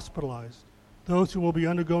are hospitalized, those who will be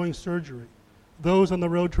undergoing surgery, those on the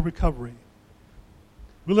road to recovery.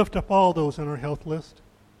 We lift up all those on our health list: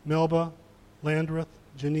 Melba, Landreth,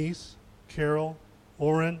 Janice, Carol,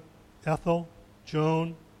 Orrin, Ethel,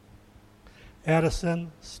 Joan,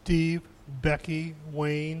 Addison, Steve, Becky,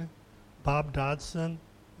 Wayne, Bob Dodson,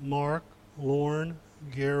 Mark, Lorne,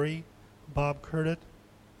 Gary, Bob Curtit,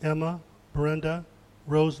 Emma, Brenda,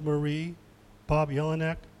 Rose Marie, Bob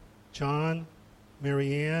Jelinek, John,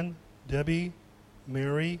 Marianne, Debbie,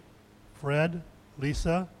 Mary, Fred,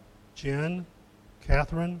 Lisa, Jen,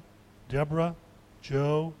 Catherine, Deborah,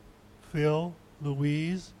 Joe, Phil,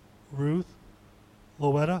 Louise, Ruth,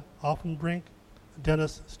 Loetta Offenbrink,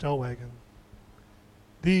 Dennis Stellwagen.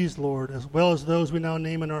 These, Lord, as well as those we now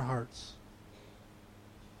name in our hearts.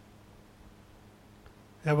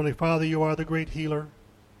 Heavenly Father, you are the great healer.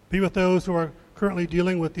 Be with those who are currently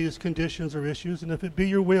dealing with these conditions or issues, and if it be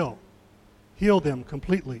your will, heal them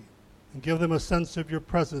completely and give them a sense of your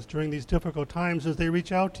presence during these difficult times as they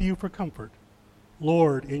reach out to you for comfort.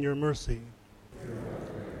 Lord, in your mercy.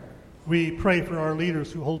 We pray for our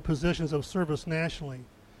leaders who hold positions of service nationally,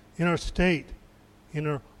 in our state, in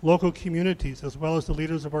our local communities, as well as the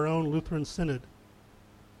leaders of our own Lutheran Synod.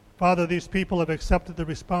 Father, these people have accepted the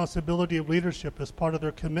responsibility of leadership as part of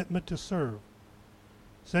their commitment to serve.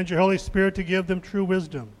 Send your Holy Spirit to give them true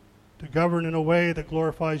wisdom, to govern in a way that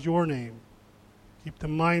glorifies your name. Keep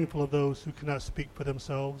them mindful of those who cannot speak for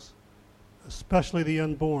themselves, especially the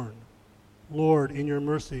unborn. Lord, in your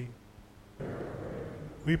mercy.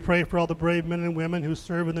 We pray for all the brave men and women who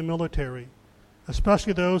serve in the military,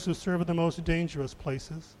 especially those who serve in the most dangerous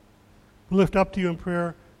places. We lift up to you in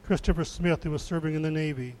prayer Christopher Smith, who was serving in the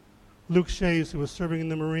Navy, Luke Shays, who was serving in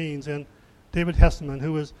the Marines, and David Hesseman,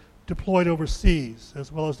 who is deployed overseas,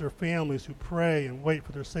 as well as their families who pray and wait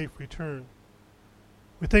for their safe return.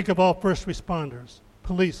 We think of all first responders,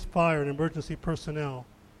 police, fire, and emergency personnel.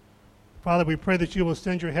 Father, we pray that you will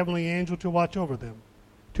send your heavenly angel to watch over them,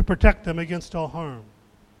 to protect them against all harm.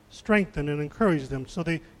 Strengthen and encourage them so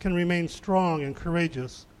they can remain strong and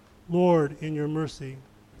courageous. Lord, in your mercy.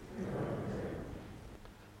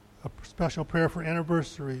 A special prayer for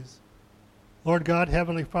anniversaries. Lord God,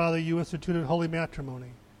 Heavenly Father, you instituted holy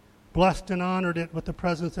matrimony. blessed and honored it with the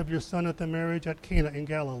presence of your Son at the marriage at Cana in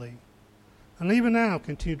Galilee. And even now,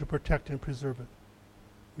 continue to protect and preserve it.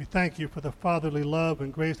 We thank you for the fatherly love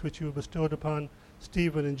and grace which you have bestowed upon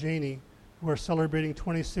Stephen and Janie, who are celebrating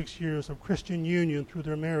 26 years of Christian union through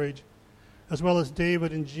their marriage, as well as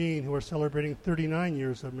David and Jean, who are celebrating 39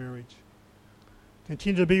 years of marriage.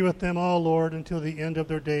 Continue to be with them all, Lord, until the end of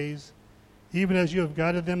their days, even as you have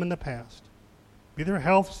guided them in the past. Be their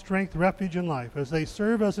health, strength, refuge, and life, as they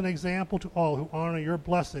serve as an example to all who honor your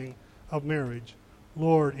blessing of marriage.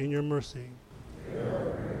 Lord, in your mercy.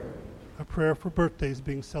 A prayer for birthdays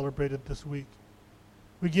being celebrated this week.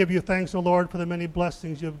 We give you thanks, O Lord, for the many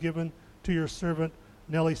blessings you have given to your servant,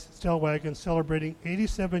 Nellie Stellwagen, celebrating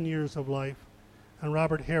 87 years of life, and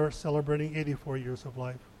Robert Harris celebrating 84 years of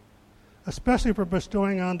life, especially for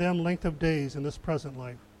bestowing on them length of days in this present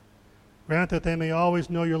life. Grant that they may always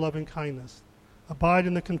know your loving kindness, abide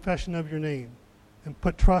in the confession of your name, and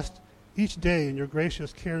put trust each day in your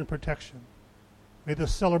gracious care and protection. May the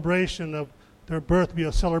celebration of their birth be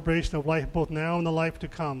a celebration of life both now and the life to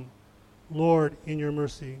come. Lord, in your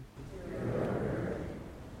mercy.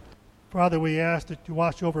 Father, we ask that you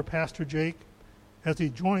watch over Pastor Jake as he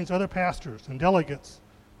joins other pastors and delegates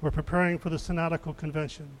who are preparing for the Synodical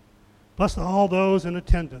Convention. Bless all those in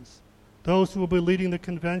attendance, those who will be leading the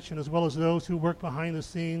convention, as well as those who work behind the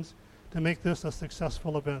scenes to make this a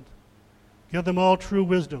successful event. Give them all true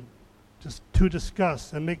wisdom to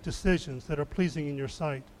discuss and make decisions that are pleasing in your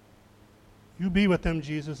sight. You be with them,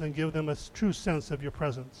 Jesus, and give them a true sense of your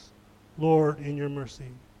presence. Lord, in your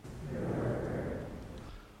mercy.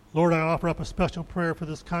 Lord, I offer up a special prayer for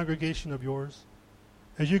this congregation of yours.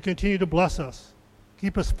 As you continue to bless us,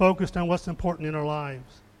 keep us focused on what's important in our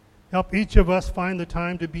lives. Help each of us find the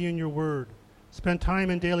time to be in your word, spend time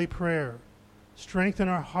in daily prayer, strengthen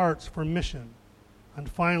our hearts for mission,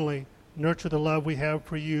 and finally, nurture the love we have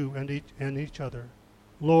for you and each other.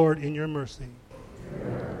 Lord, in your mercy.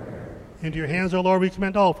 Into your hands, O Lord, we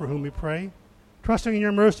commend all for whom we pray, trusting in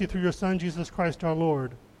your mercy through your Son, Jesus Christ our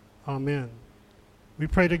Lord. Amen. We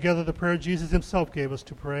pray together the prayer Jesus himself gave us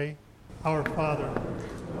to pray. Our Father,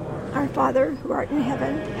 who art in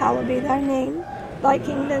heaven, hallowed be thy name. Thy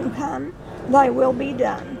kingdom come, thy will be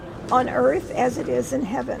done, on earth as it is in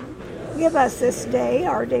heaven. Give us this day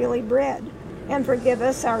our daily bread, and forgive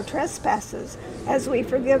us our trespasses, as we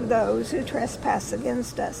forgive those who trespass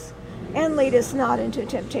against us. And lead us not into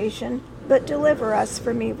temptation, but deliver us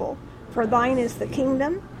from evil. For thine is the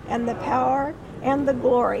kingdom, and the power, and the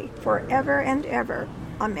glory, forever and ever.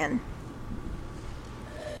 Amen.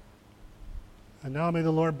 And now may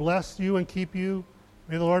the Lord bless you and keep you.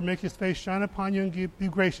 May the Lord make his face shine upon you and be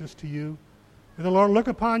gracious to you. May the Lord look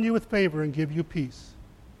upon you with favor and give you peace.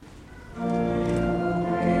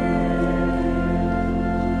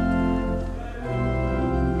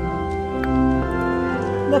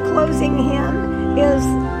 The closing hymn is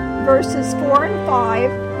verses 4 and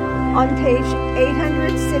 5 on page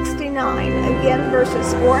 869. Again,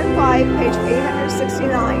 verses 4 and 5, page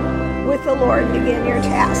 869. With the Lord, begin your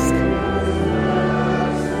task.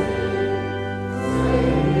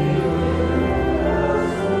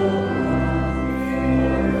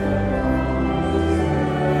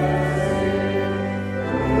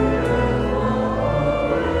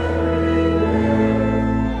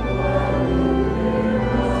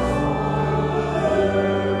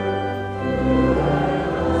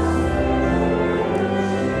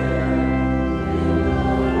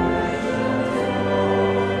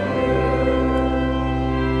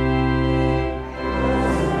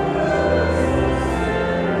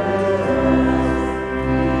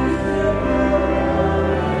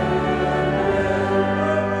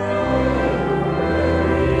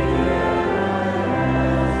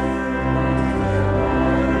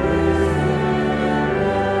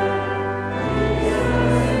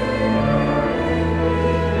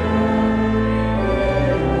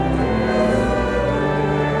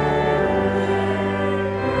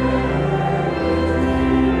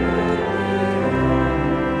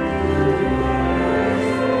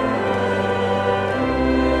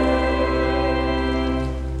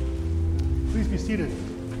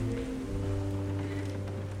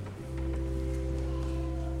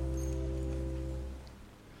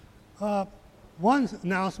 One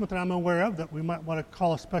announcement that I'm aware of that we might want to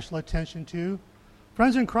call a special attention to.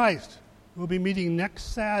 Friends in Christ will be meeting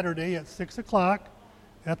next Saturday at 6 o'clock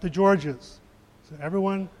at the Georges. So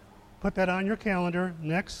everyone put that on your calendar.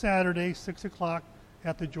 Next Saturday, 6 o'clock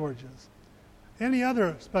at the Georges. Any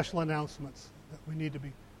other special announcements that we need to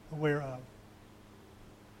be aware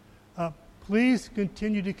of? Please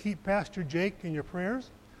continue to keep Pastor Jake in your prayers,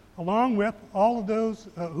 along with all of those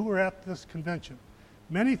who are at this convention.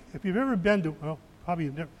 if you've ever been to, well, probably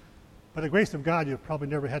never, by the grace of God, you've probably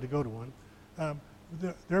never had to go to one.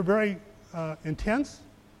 They're very intense,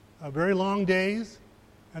 very long days,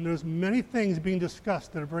 and there's many things being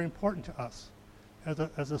discussed that are very important to us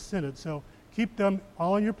as a synod. So keep them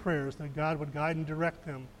all in your prayers, that God would guide and direct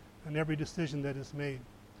them in every decision that is made.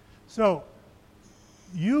 So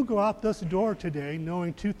you go out this door today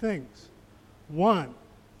knowing two things. One,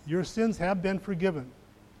 your sins have been forgiven.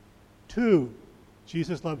 Two,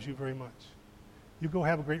 Jesus loves you very much. You go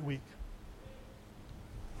have a great week.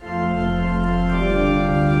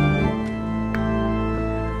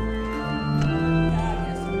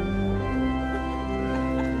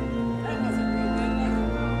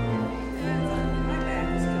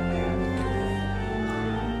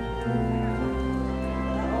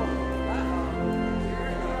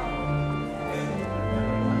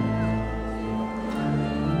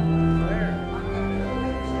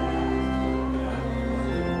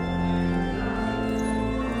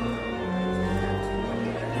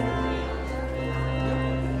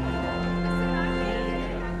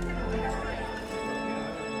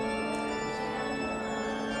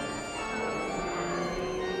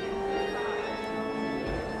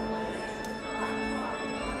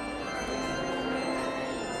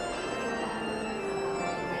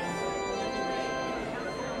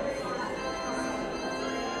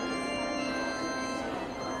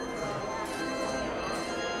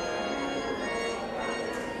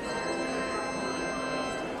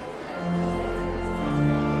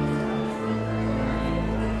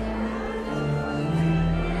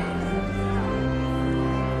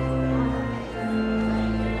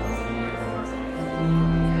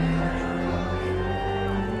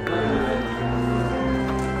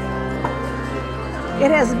 It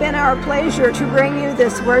has been our pleasure to bring you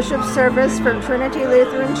this worship service from Trinity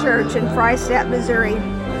Lutheran Church in Freistatt, Missouri.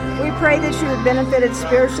 We pray that you have benefited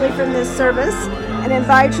spiritually from this service and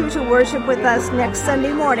invite you to worship with us next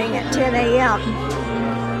Sunday morning at 10 a.m.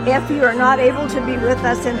 If you are not able to be with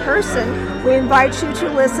us in person, we invite you to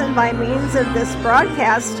listen by means of this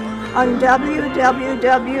broadcast on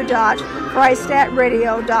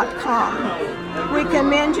www.freistattradio.com. We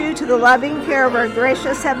commend you to the loving care of our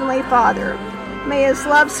gracious Heavenly Father. May His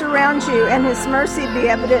love surround you and His mercy be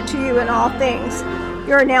evident to you in all things.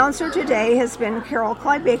 Your announcer today has been Carol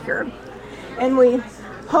Clybaker, and we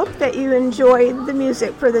hope that you enjoy the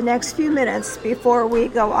music for the next few minutes before we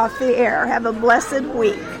go off the air. Have a blessed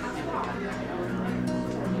week.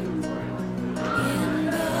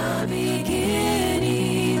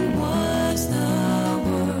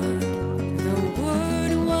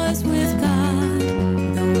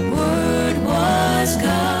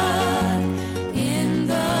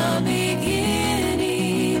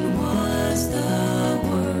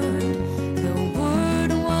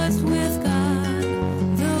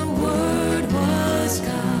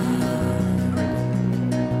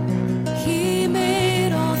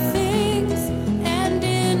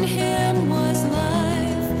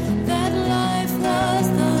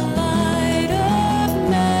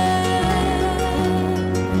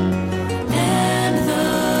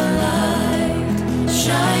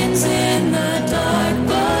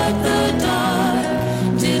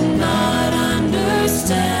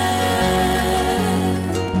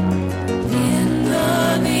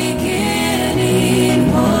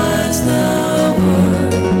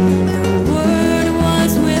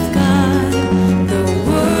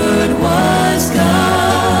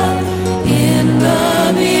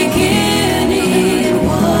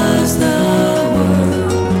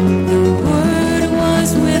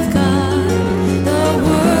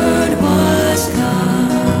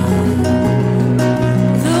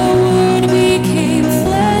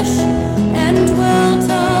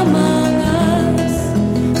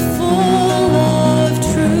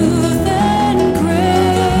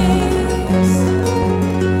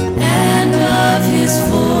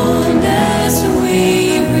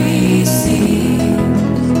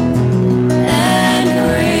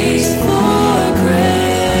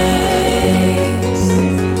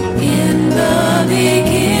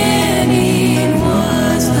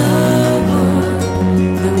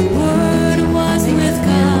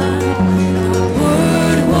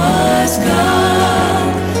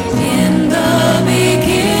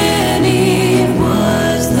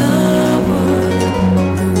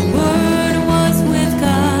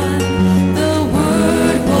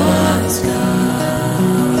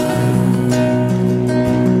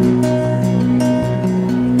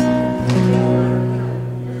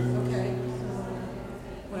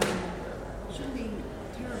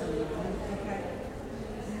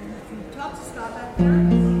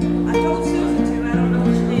 I told Susan to, I don't know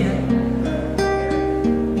what she did.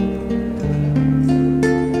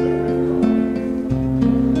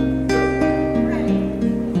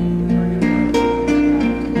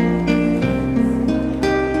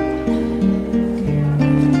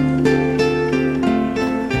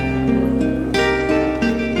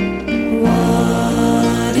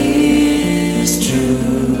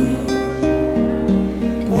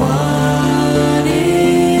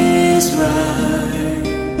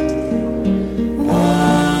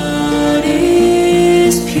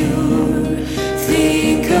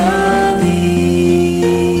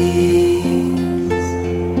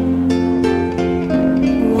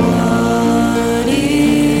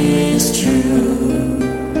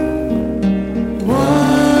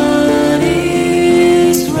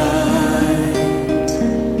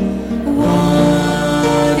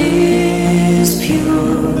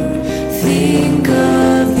 think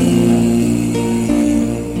of these.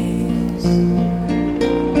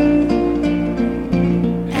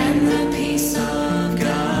 And the peace of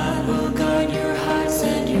God will guard your hearts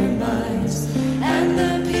and your minds. And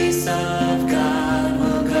the peace of God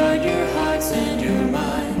will guard your hearts and your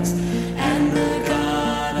minds. And the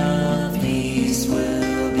God of peace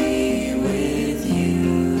will be with you.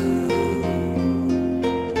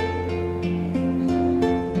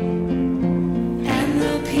 And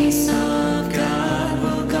the peace of God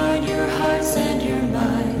will guard your hearts and your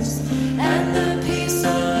minds. And the peace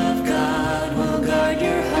of God will guard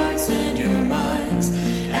your hearts and your minds.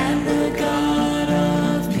 And the God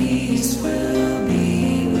of peace will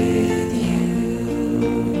be with you.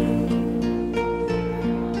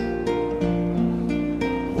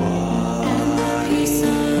 And the peace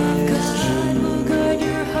of God will guard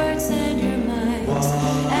your hearts and your minds.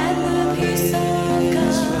 And the peace of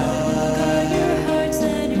God will guard your hearts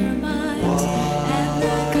and your minds. And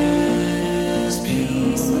the God's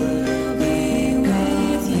peace will be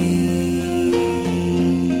with you.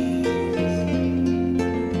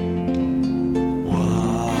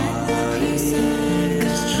 And the peace of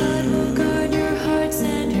God will guard your hearts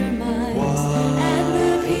and your minds. And the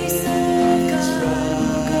peace of God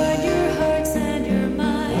will guard your hearts and your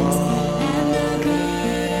minds. And the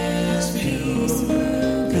God's peace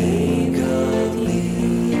will be with you.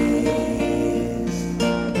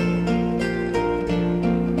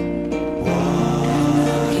 And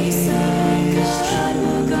the peace of God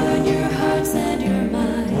will guard your hearts and your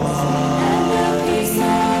minds. And the peace of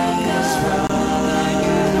God will guard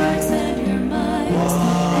your hearts and your minds.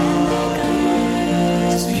 And the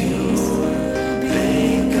God's peace will be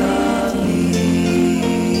with you.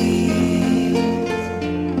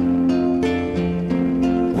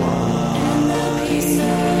 And the peace of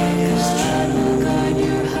God will guard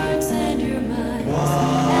your hearts and your minds.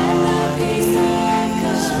 And the peace of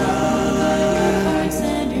God will guard your hearts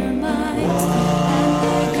and your minds. And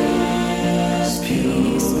the God's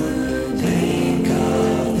peace will be with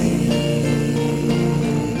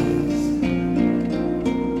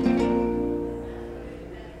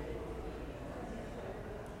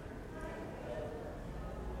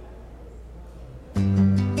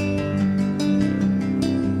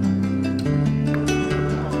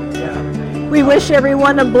We wish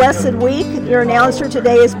everyone a blessed week. Your announcer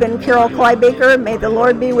today has been Carol Kleibaker. May the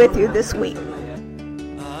Lord be with you this week.